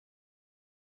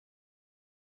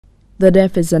The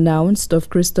death is announced of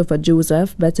Christopher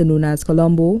Joseph, better known as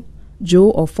Colombo,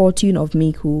 Joe or Fortune of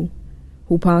Micoud,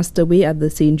 who passed away at the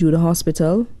St. Jude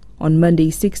Hospital on Monday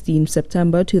 16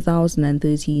 September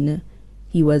 2013.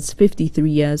 He was 53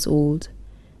 years old.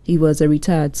 He was a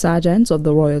retired sergeant of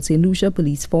the Royal St. Lucia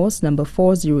Police Force No.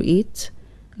 408,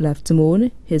 left to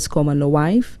mourn his common-law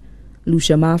wife,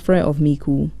 Lucia Maffre of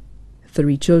Micoud.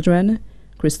 3 children: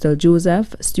 Crystal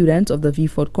Joseph, student of the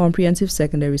Vieux-Fort Comprehensive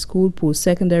Secondary School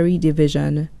Post-Secondary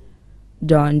Division;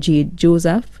 Don Jade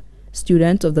Joseph,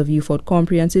 student of the Vieux-Fort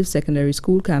Comprehensive Secondary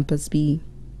School Campus B;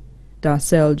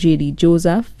 Darcel J.D.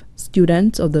 Joseph,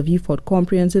 student of the Vieux-Fort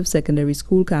Comprehensive Secondary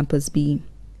School Campus B.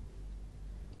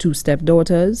 2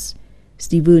 stepdaughters: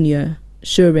 Stevonia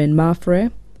Sherwin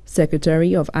Maffre,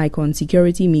 secretary of Icon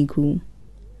Security Micoud;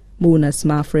 Monas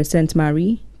Maffre St.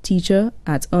 Marie, teacher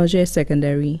at Angers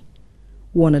Secondary;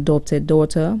 1 adopted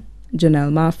daughter,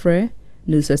 Janelle Maffre,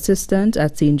 nurse assistant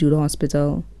at St. Jude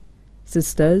Hospital;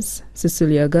 sisters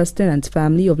Cecilia Augustine and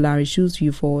family of Larry Shoes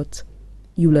Vieux-Fort;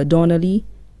 Eula Donnelly,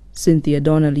 Cynthia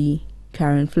Donnelly,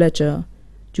 Karen Fletcher,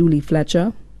 Julie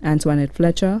Fletcher, Antoinette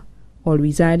Fletcher, all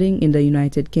residing in the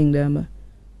United Kingdom;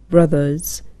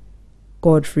 brothers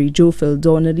Godfrey Jophil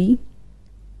Donnelly,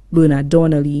 Bernard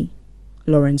Donnelly,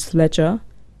 Lawrence Fletcher,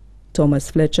 Thomas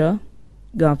Fletcher,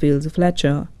 Garfield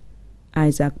Fletcher,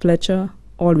 Isaac Fletcher,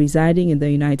 all residing in the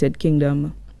United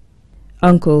Kingdom;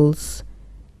 uncles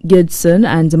Gidson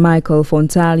and Michael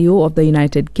Fontalio of the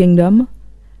United Kingdom;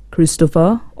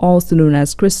 Christopher, also known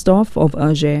as Christophe of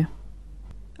Angers;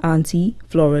 auntie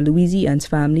Flora Louisi and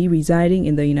family residing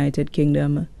in the United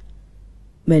Kingdom;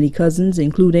 many cousins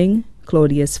including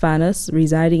Claudius Fanus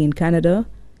residing in Canada,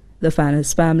 the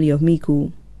Fanus family of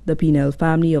Micoud, the Pinel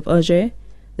family of Angers,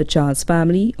 the Charles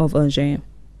family of Angers;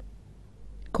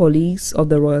 colleagues of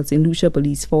the Royal St. Lucia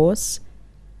Police Force: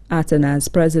 Atanas,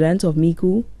 president of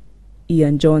Micoud;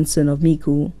 Ian Johnson of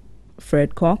Micoud;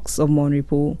 Fred Cox of Mon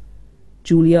Repos;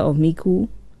 Julia of Micoud;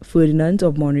 Ferdinand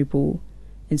of Mon Repos;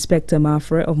 Inspector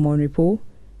Maffre of Mon Repos;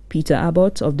 Peter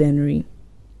Abbott of Dennery;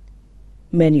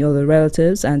 many other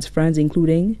relatives and friends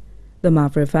including the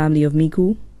Maffre family of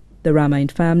Micoud, the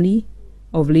Ramind family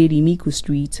of Lady Micoud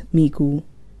Street, Micoud;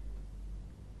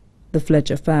 the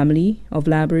Fletcher family of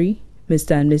Labrie,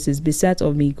 Mr. and Mrs. Bissett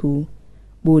of Micoud;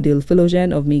 Bodil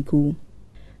Philogen of Micoud;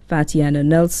 Fatiana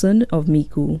Nelson of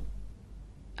Micoud;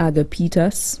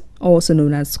 Agapitas, also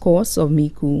known as Scorse of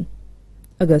Micoud;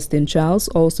 Augustine Charles,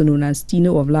 also known as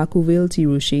Tino of Lacouville,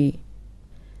 Tirocher;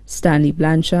 Stanley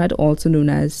Blanchard, also known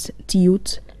as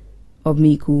Tiout of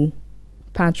Micoud;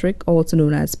 Patrick, also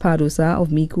known as Padosa of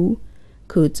Micoud;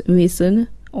 Kurt Mason,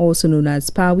 also known as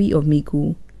Pawi of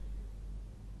Micoud;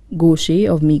 Gaucher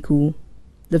of Micoud.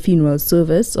 The funeral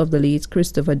service of the late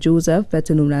Christopher Joseph,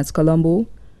 better known as Colombo,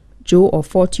 Joe or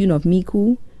Fortune of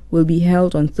Micoud, will be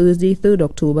held on Thursday, 3rd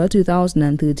October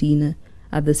 2013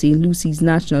 at the St. Lucy's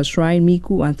National Shrine,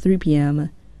 Micoud at 3 p.m.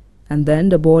 and then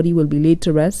the body will be laid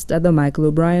to rest at the Michael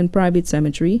O'Brien Private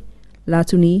Cemetery,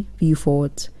 Latouny,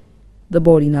 Vieux-Fort. The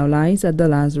body now lies at the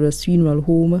Lazarus Funeral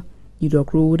Home, New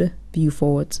Dock Road,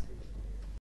 Vieux-Fort.